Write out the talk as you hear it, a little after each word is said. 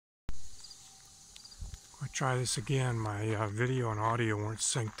I'll try this again. My video and audio weren't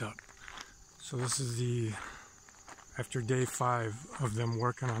synced up. So this is the after day 5 of them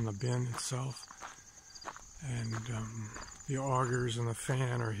working on the bin itself. And the augers and the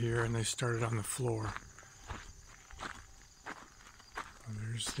fan are here, and they started on the floor. And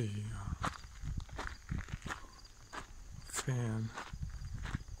there's the fan.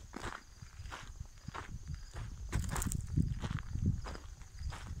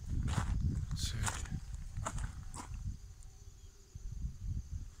 Let's see.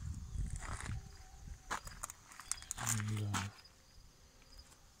 And,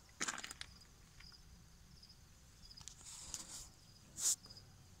 it's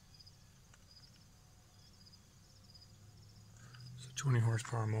a 20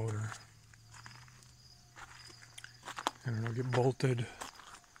 horsepower motor. And it'll get bolted.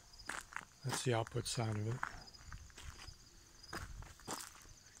 That's the output side of it.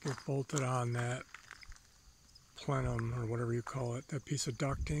 Get bolted on that plenum, or whatever you call it, that piece of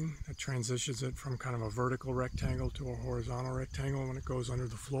ducting that transitions it from kind of a vertical rectangle to a horizontal rectangle when it goes under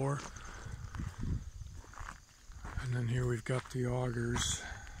the floor. And then here we've got the augers.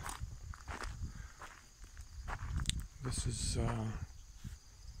 This is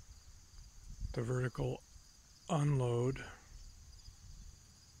the vertical unload.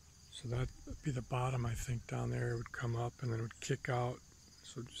 So that would be the bottom, I think, down there. It would come up and then it would kick out.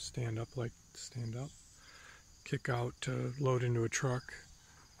 So just stand up, kick out to load into a truck.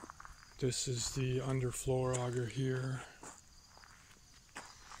 This is the underfloor auger here.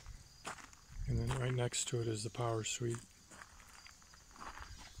 And then right next to it is the power suite.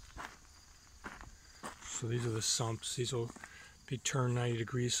 So these are the sumps. These will be turned 90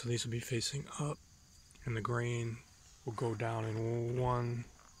 degrees, so these will be facing up. And the grain will go down in 1,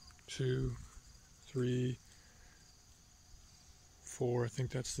 2, 3, 4. I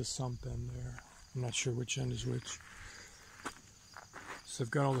think that's the sump end there. I'm not sure which end is which. So I've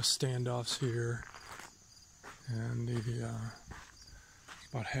got all the standoffs here, and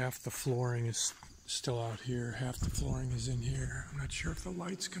about half the flooring is still out here, half the flooring is in here. I'm not sure if the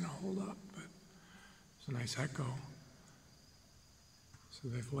light's gonna hold up, but it's a nice echo. So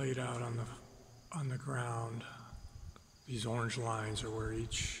they've laid out on the ground. These orange lines are where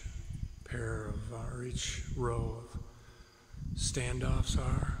each pair of or each row of standoffs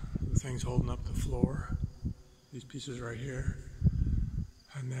are. The things holding up the floor. These pieces right here.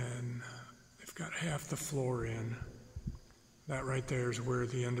 And then they've got half the floor in. That right there is where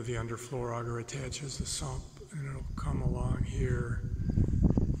the end of the underfloor auger attaches the sump, and it'll come along here,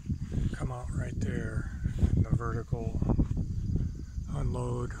 come out right there, and the vertical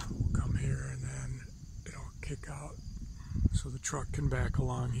unload will come here, and then it'll kick out so the truck can back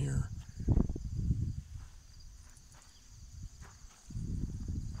along here.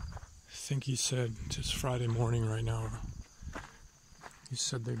 I think he said it's Friday morning right now. He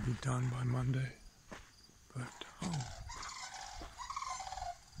said they'd be done by Monday, but let's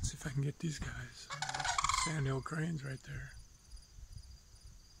see if I can get these guys. Some sandhill cranes right there.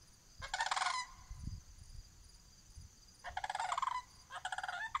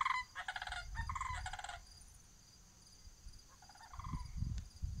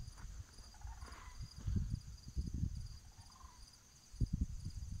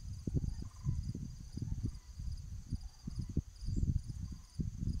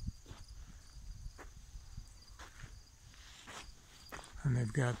 And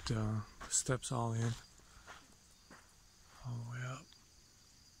they've got steps all in, all the way up.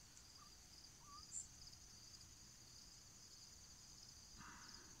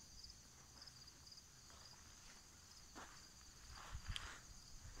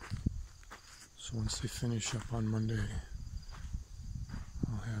 So once they finish up on Monday,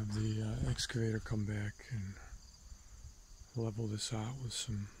 I'll have the excavator come back and level this out with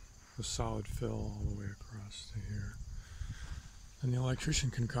a solid fill all the way across to here. And the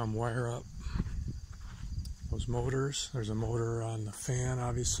electrician can come wire up those motors. There's a motor on the fan,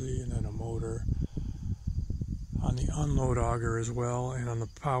 obviously, and then a motor on the unload auger as well, and on the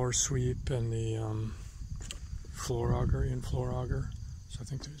power sweep and the floor auger, in-floor auger. So I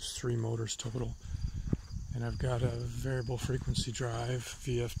think there's 3 motors total. And I've got a variable frequency drive,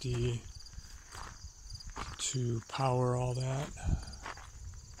 VFD, to power all that,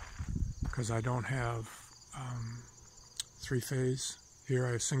 because I don't have 3-phase. Here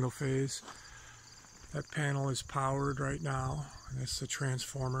I have single phase. That panel is powered right now, and that's the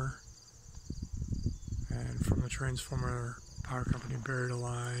transformer. And from the transformer, power company buried a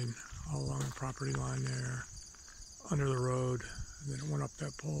line all along the property line there, under the road, and then it went up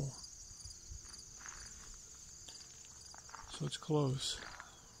that pole. So it's close.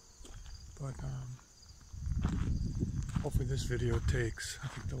 But Hopefully this video takes. I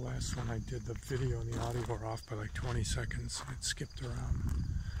think the last one I did, the video and the audio were off by like 20 seconds. It skipped around.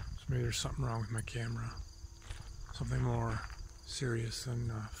 So maybe there's something wrong with my camera. Something more serious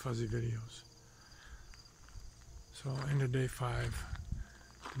than fuzzy videos. So end of day 5.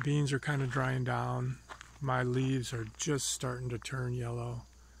 The beans are kind of drying down. My leaves are just starting to turn yellow.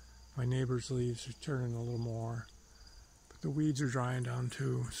 My neighbor's leaves are turning a little more. But the weeds are drying down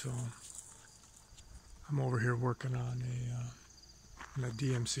too, so I'm over here working on a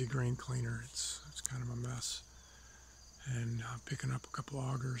DMC grain cleaner. It's kind of a mess. And picking up a couple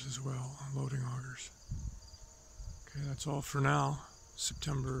augers as well, loading augers. Okay, that's all for now.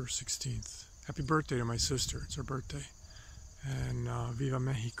 September 16th. Happy birthday to my sister. It's her birthday. And Viva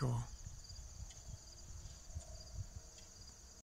Mexico.